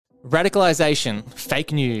Radicalisation,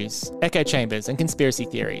 fake news, echo chambers, and conspiracy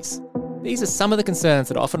theories. These are some of the concerns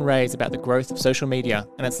that are often raised about the growth of social media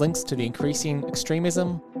and its links to the increasing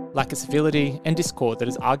extremism, lack of civility, and discord that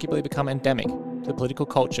has arguably become endemic to the political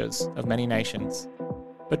cultures of many nations.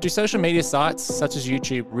 But do social media sites such as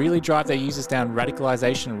YouTube really drive their users down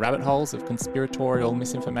radicalisation rabbit holes of conspiratorial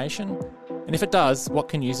misinformation? And if it does, what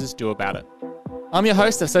can users do about it? I'm your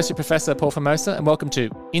host, Associate Professor Paul Formosa, and welcome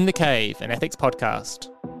to In the Cave, an ethics podcast.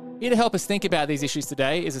 Here to help us think about these issues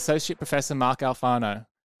today is Associate Professor Mark Alfano.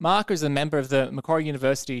 Mark is a member of the Macquarie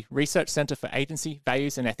University Research Centre for Agency,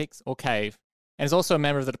 Values and Ethics, or CAVE, and is also a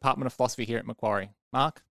member of the Department of Philosophy here at Macquarie.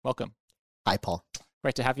 Mark, welcome. Hi, Paul.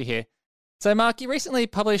 Great to have you here. So, Mark, you recently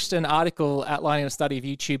published an article outlining a study of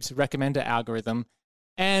YouTube's recommender algorithm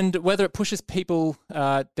and whether it pushes people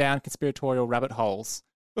down conspiratorial rabbit holes.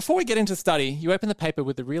 Before we get into the study, you open the paper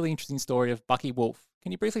with a really interesting story of Bucky Wolf.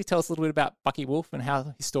 Can you briefly tell us a little bit about Bucky Wolf and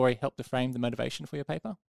how his story helped to frame the motivation for your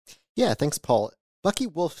paper? Yeah, thanks, Paul. Bucky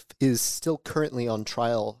Wolf is still currently on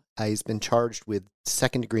trial. He's been charged with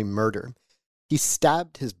second-degree murder. He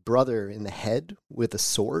stabbed his brother in the head with a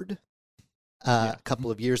sword a couple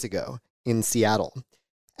of years ago in Seattle.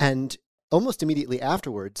 And almost immediately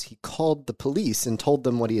afterwards, he called the police and told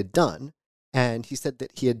them what he had done. And he said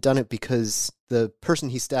that he had done it because the person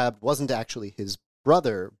he stabbed wasn't actually his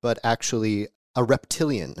brother, but actually a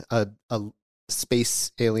reptilian, a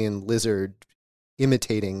space alien lizard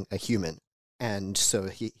imitating a human. And so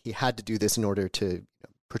he had to do this in order to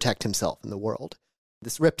protect himself in the world.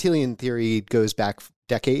 This reptilian theory goes back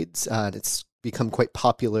decades. It's become quite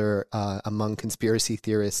popular among conspiracy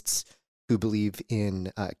theorists who believe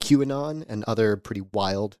in QAnon and other pretty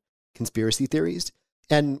wild conspiracy theories.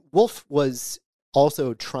 And Wolf was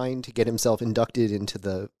also trying to get himself inducted into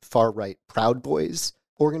the far-right Proud Boys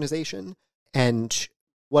organization. And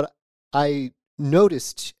what I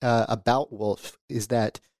noticed about Wolf is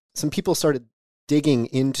that some people started digging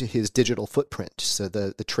into his digital footprint, so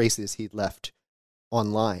the traces he'd left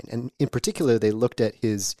online. And in particular, they looked at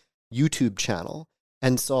his YouTube channel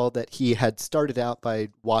and saw that he had started out by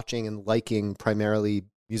watching and liking primarily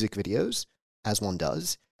music videos, as one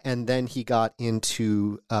does. And then he got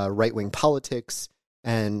into right-wing politics,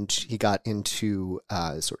 and he got into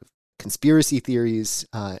sort of conspiracy theories,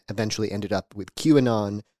 eventually ended up with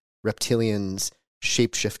QAnon, reptilians,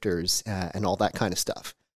 shapeshifters, and all that kind of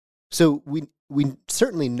stuff. So we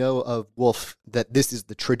certainly know of Wolf that this is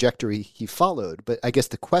the trajectory he followed, but I guess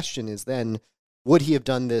the question is then, would he have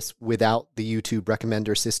done this without the YouTube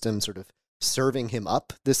recommender system sort of serving him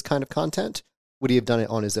up this kind of content? Would he have done it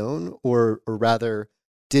on his own, or rather,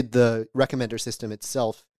 did the recommender system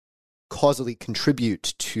itself causally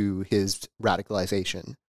contribute to his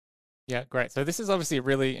radicalization? Yeah, great. So this is obviously a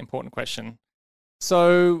really important question.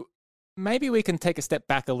 So maybe we can take a step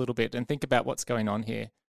back a little bit and think about what's going on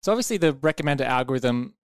here. So obviously the recommender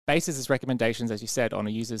algorithm bases its recommendations, as you said, on a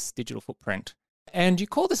user's digital footprint. And you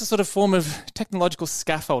call this a sort of form of technological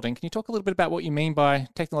scaffolding. Can you talk a little bit about what you mean by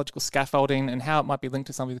technological scaffolding and how it might be linked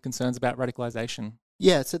to some of the concerns about radicalization?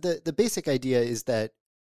 Yeah, so the basic idea is that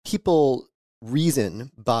people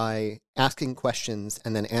reason by asking questions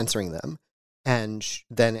and then answering them, and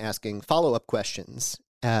then asking follow-up questions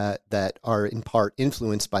that are in part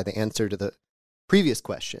influenced by the answer to the previous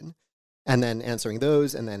question, and then answering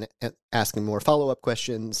those, and then asking more follow-up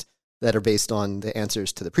questions that are based on the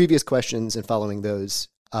answers to the previous questions and following those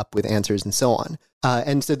up with answers and so on.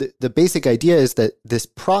 And so the basic idea is that this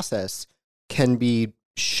process can be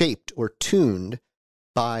shaped or tuned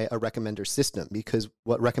by a recommender system, because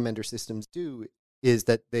what recommender systems do is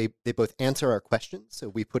that they both answer our questions. So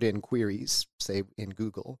we put in queries, say in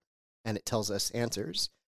Google, and it tells us answers,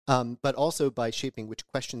 but also by shaping which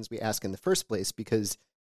questions we ask in the first place, because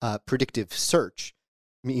predictive search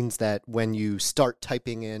means that when you start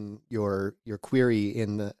typing in your query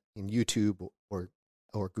in YouTube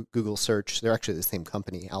or Google search, they're actually the same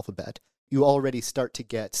company, Alphabet, you already start to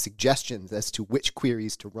get suggestions as to which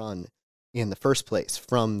queries to run in the first place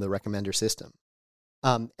from the recommender system.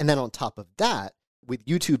 And then on top of that, with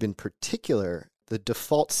YouTube in particular, the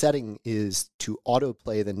default setting is to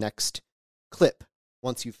autoplay the next clip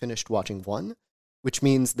once you've finished watching one, which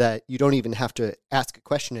means that you don't even have to ask a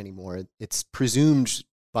question anymore. It's presumed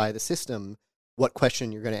by the system what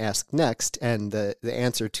question you're going to ask next, and the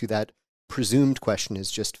answer to that presumed question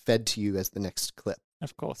is just fed to you as the next clip.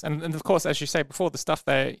 Of course. And of course, as you say before, the stuff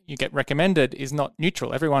that you get recommended is not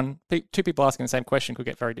neutral. Two people asking the same question could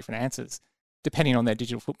get very different answers depending on their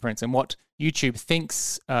digital footprints and what YouTube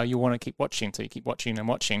thinks you want to keep watching. So you keep watching and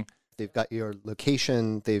watching. They've got your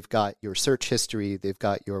location, they've got your search history, they've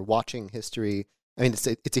got your watching history. I mean,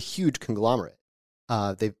 it's a huge conglomerate.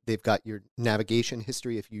 They've got your navigation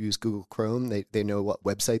history. If you use Google Chrome, they know what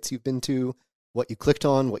websites you've been to, what you clicked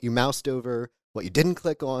on, what you moused over, what you didn't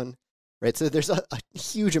click on. Right, so there's a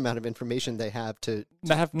huge amount of information they have to...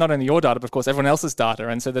 They have not only your data, but of course everyone else's data,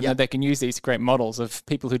 and so then they can use these to create models of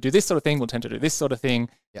people who do this sort of thing will tend to do this sort of thing,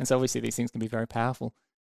 and so obviously these things can be very powerful.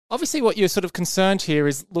 Obviously what you're sort of concerned here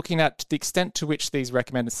is looking at the extent to which these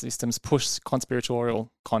recommender systems push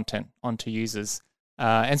conspiratorial content onto users.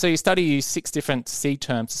 And so you use 6 different C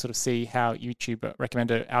terms to sort of see how YouTube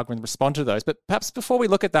recommender algorithms respond to those. But perhaps before we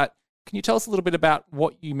look at that, can you tell us a little bit about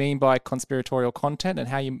what you mean by conspiratorial content and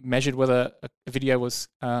how you measured whether a video was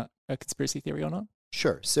a conspiracy theory or not?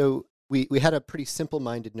 Sure. So we had a pretty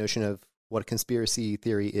simple-minded notion of what a conspiracy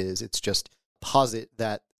theory is. It's just posit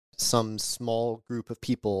that some small group of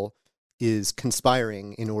people is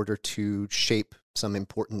conspiring in order to shape some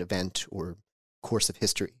important event or course of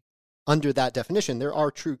history. Under that definition, there are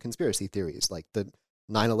true conspiracy theories, like the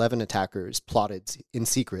 9/11 attackers plotted in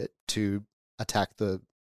secret to attack the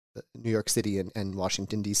New York City and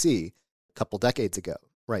Washington, D.C. a couple decades ago,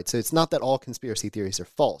 right? So it's not that all conspiracy theories are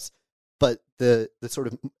false, but the sort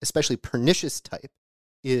of especially pernicious type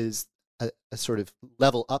is a sort of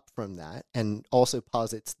level up from that, and also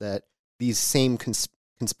posits that these same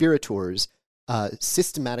conspirators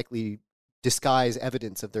systematically disguise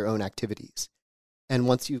evidence of their own activities. And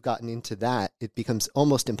once you've gotten into that, it becomes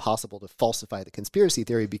almost impossible to falsify the conspiracy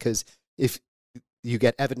theory, because if you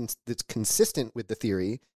get evidence that's consistent with the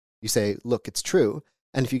theory, you say, look, it's true.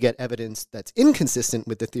 And if you get evidence that's inconsistent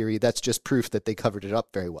with the theory, that's just proof that they covered it up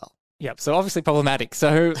very well. Yep, so obviously problematic.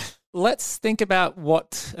 So let's think about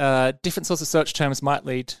what different sorts of search terms might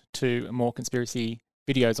lead to more conspiracy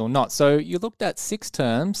videos or not. So you looked at 6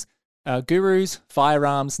 terms, gurus,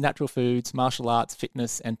 firearms, natural foods, martial arts,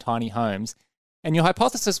 fitness, and tiny homes. And your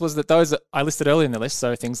hypothesis was that those that I listed earlier in the list,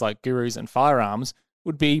 so things like gurus and firearms,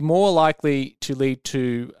 would be more likely to lead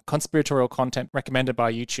to conspiratorial content recommended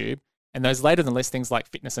by YouTube, and those later in the list, things like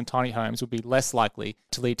fitness and tiny homes, would be less likely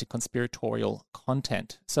to lead to conspiratorial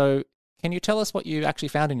content. So can you tell us what you actually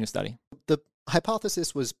found in your study? The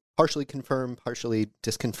hypothesis was partially confirmed, partially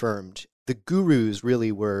disconfirmed. The gurus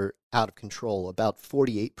really were out of control. About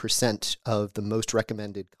 48% of the most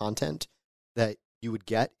recommended content that you would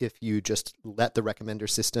get if you just let the recommender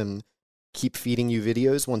system keep feeding you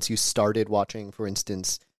videos once you started watching, for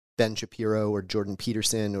instance, Ben Shapiro or Jordan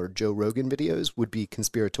Peterson or Joe Rogan videos would be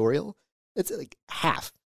conspiratorial. It's like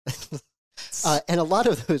half. And a lot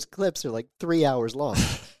of those clips are like 3 hours long.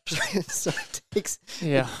 So it takes,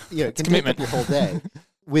 it can take up your whole day.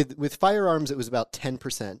 With firearms, it was about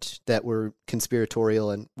 10% that were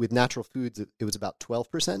conspiratorial, and with natural foods, it was about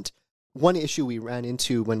 12%. One issue we ran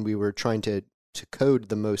into when we were trying to code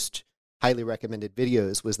the most highly recommended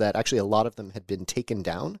videos was that actually a lot of them had been taken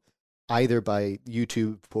down, either by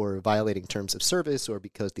YouTube for violating terms of service or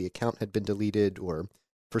because the account had been deleted or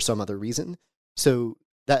for some other reason. So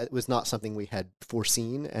that was not something we had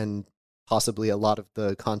foreseen, and possibly a lot of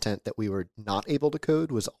the content that we were not able to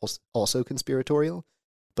code was also conspiratorial,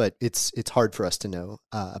 but it's hard for us to know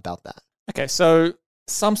about that. Okay, so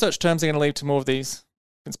some search terms are going to lead to more of these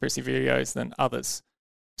conspiracy videos than others.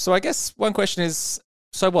 So I guess one question is,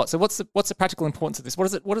 so what? So what's the practical importance of this? What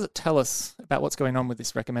does it tell us about what's going on with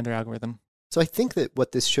this recommender algorithm? So I think that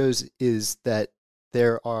what this shows is that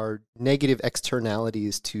there are negative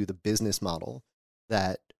externalities to the business model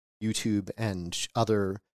that YouTube and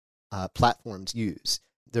other platforms use.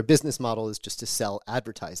 Their business model is just to sell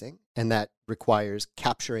advertising, and that requires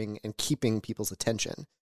capturing and keeping people's attention.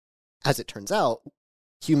 As it turns out,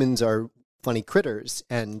 humans are funny critters,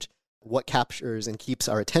 and what captures and keeps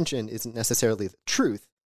our attention isn't necessarily the truth,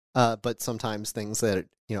 but sometimes things that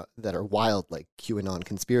are wild, like QAnon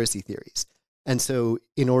conspiracy theories. And so,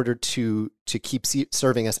 in order to keep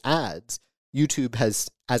serving us ads, YouTube has,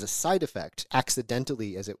 as a side effect,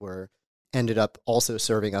 accidentally, as it were, ended up also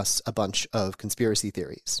serving us a bunch of conspiracy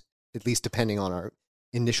theories, at least depending on our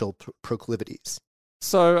initial proclivities.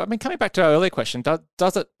 So, I mean, coming back to our earlier question,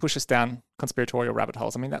 does it push us down conspiratorial rabbit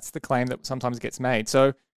holes? I mean, that's the claim that sometimes gets made.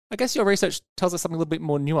 So I guess your research tells us something a little bit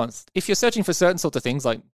more nuanced. If you're searching for certain sorts of things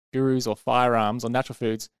like gurus or firearms or natural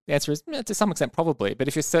foods, the answer is, to some extent, probably. But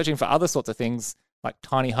if you're searching for other sorts of things like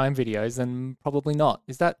tiny home videos, then probably not.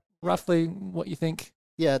 Is that roughly what you think?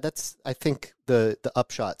 Yeah, that's, I think, the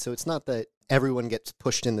upshot. So it's not that everyone gets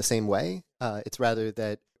pushed in the same way. It's rather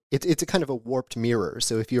that it's a kind of a warped mirror.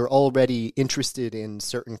 So if you're already interested in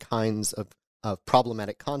certain kinds of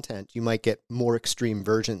problematic content, you might get more extreme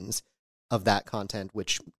versions of that content,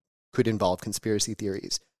 which could involve conspiracy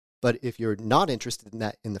theories. But if you're not interested in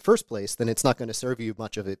that in the first place, then it's not going to serve you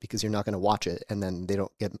much of it because you're not going to watch it, and then they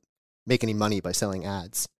don't get make any money by selling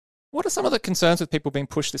ads. What are some of the concerns with people being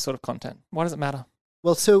pushed this sort of content? Why does it matter?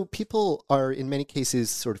 Well, so people are in many cases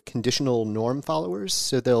sort of conditional norm followers.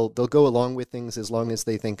 So they'll go along with things as long as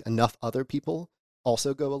they think enough other people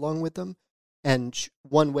also go along with them. And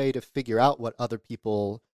one way to figure out what other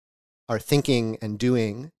people are thinking and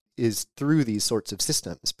doing is through these sorts of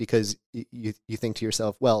systems, because you think to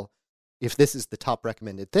yourself, well, if this is the top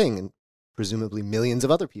recommended thing, and presumably millions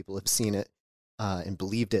of other people have seen it and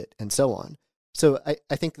believed it and so on. So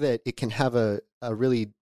I think that it can have a really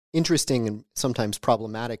interesting and sometimes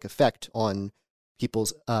problematic effect on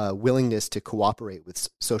people's willingness to cooperate with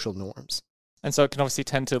social norms. And so it can obviously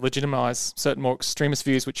tend to legitimize certain more extremist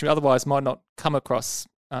views, which you otherwise might not come across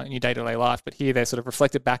in your day-to-day life. But here they're sort of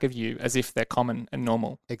reflected back of you as if they're common and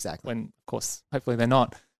normal. Exactly. When, of course, hopefully they're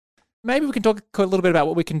not. Maybe we can talk a little bit about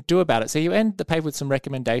what we can do about it. So you end the paper with some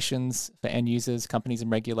recommendations for end users, companies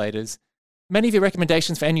and regulators. Many of your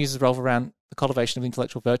recommendations for end users revolve around the cultivation of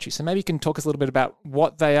intellectual virtue. So maybe you can talk us a little bit about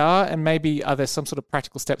what they are, and maybe are there some sort of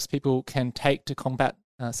practical steps people can take to combat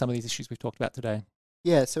some of these issues we've talked about today?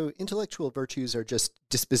 Yeah, so intellectual virtues are just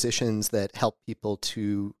dispositions that help people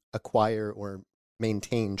to acquire or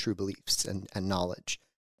maintain true beliefs and knowledge.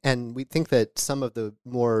 And we think that some of the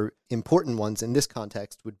more important ones in this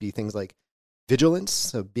context would be things like vigilance,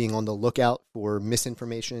 so being on the lookout for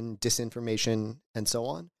misinformation, disinformation, and so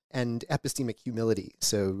on, and epistemic humility,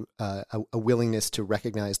 so a willingness to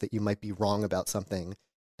recognize that you might be wrong about something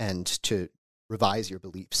and to revise your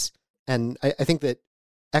beliefs. And I think that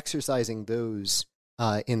exercising those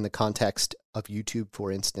in the context of YouTube,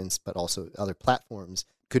 for instance, but also other platforms,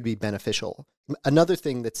 could be beneficial. Another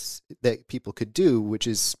thing that people could do, which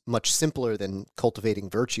is much simpler than cultivating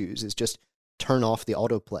virtues, is just turn off the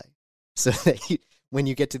autoplay, so that when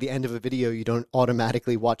you get to the end of a video, you don't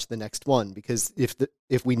automatically watch the next one. Because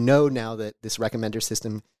if we know now that this recommender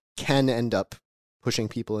system can end up pushing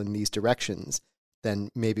people in these directions, then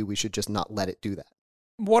maybe we should just not let it do that.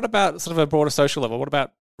 What about sort of a broader social level? What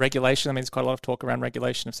about regulation? I mean, there's quite a lot of talk around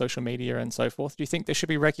regulation of social media and so forth. Do you think there should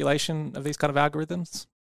be regulation of these kind of algorithms?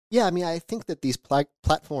 Yeah, I mean, I think that these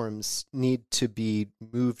platforms need to be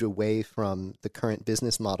moved away from the current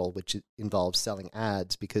business model, which involves selling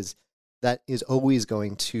ads, because that is always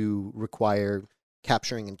going to require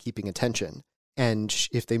capturing and keeping attention. And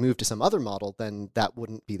if they move to some other model, then that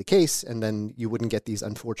wouldn't be the case, and then you wouldn't get these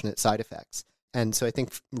unfortunate side effects. And so I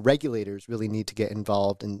think regulators really need to get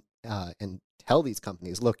involved and tell these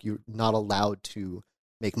companies, look, you're not allowed to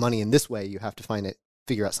make money in this way. You have to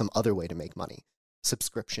figure out some other way to make money,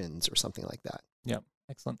 subscriptions or something like that. Yeah,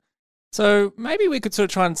 excellent. So maybe we could sort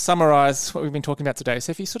of try and summarize what we've been talking about today.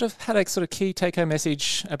 So if you sort of had a sort of key take-home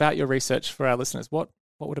message about your research for our listeners, what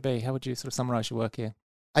would it be? How would you sort of summarize your work here?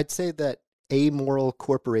 I'd say that amoral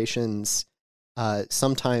corporations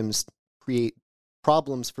sometimes create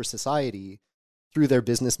problems for society through their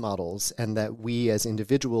business models, and that we as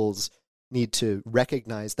individuals need to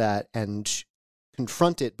recognize that and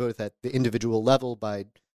confront it both at the individual level by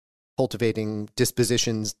cultivating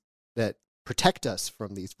dispositions that protect us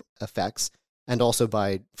from these effects, and also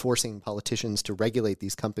by forcing politicians to regulate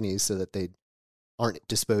these companies so that they aren't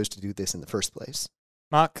disposed to do this in the first place.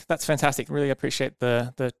 Mark, that's fantastic. Really appreciate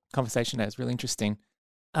the conversation there. It's really interesting.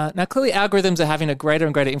 Now, clearly algorithms are having a greater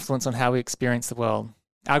and greater influence on how we experience the world.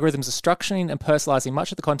 Algorithms are structuring and personalizing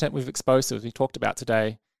much of the content we've exposed to, as we talked about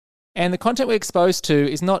today. And the content we're exposed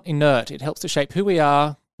to is not inert. It helps to shape who we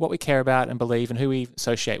are, what we care about and believe, and who we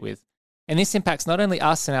associate with. And this impacts not only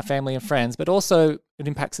us and our family and friends, but also it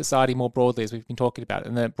impacts society more broadly, as we've been talking about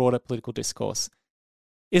in the broader political discourse.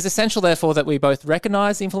 It is essential, therefore, that we both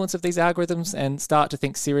recognize the influence of these algorithms and start to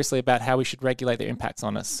think seriously about how we should regulate their impacts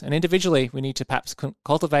on us. And individually, we need to perhaps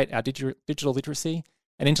cultivate our digital literacy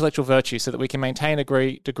and intellectual virtue so that we can maintain a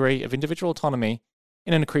degree of individual autonomy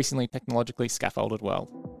in an increasingly technologically scaffolded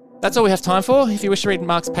world. That's all we have time for. If you wish to read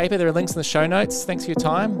Mark's paper, there are links in the show notes. Thanks for your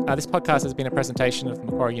time. This podcast has been a presentation of the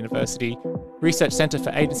Macquarie University Research Centre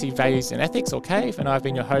for Agency, Values and Ethics, or CAVE, and I've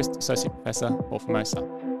been your host, Associate Professor Paul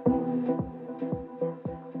Formosa.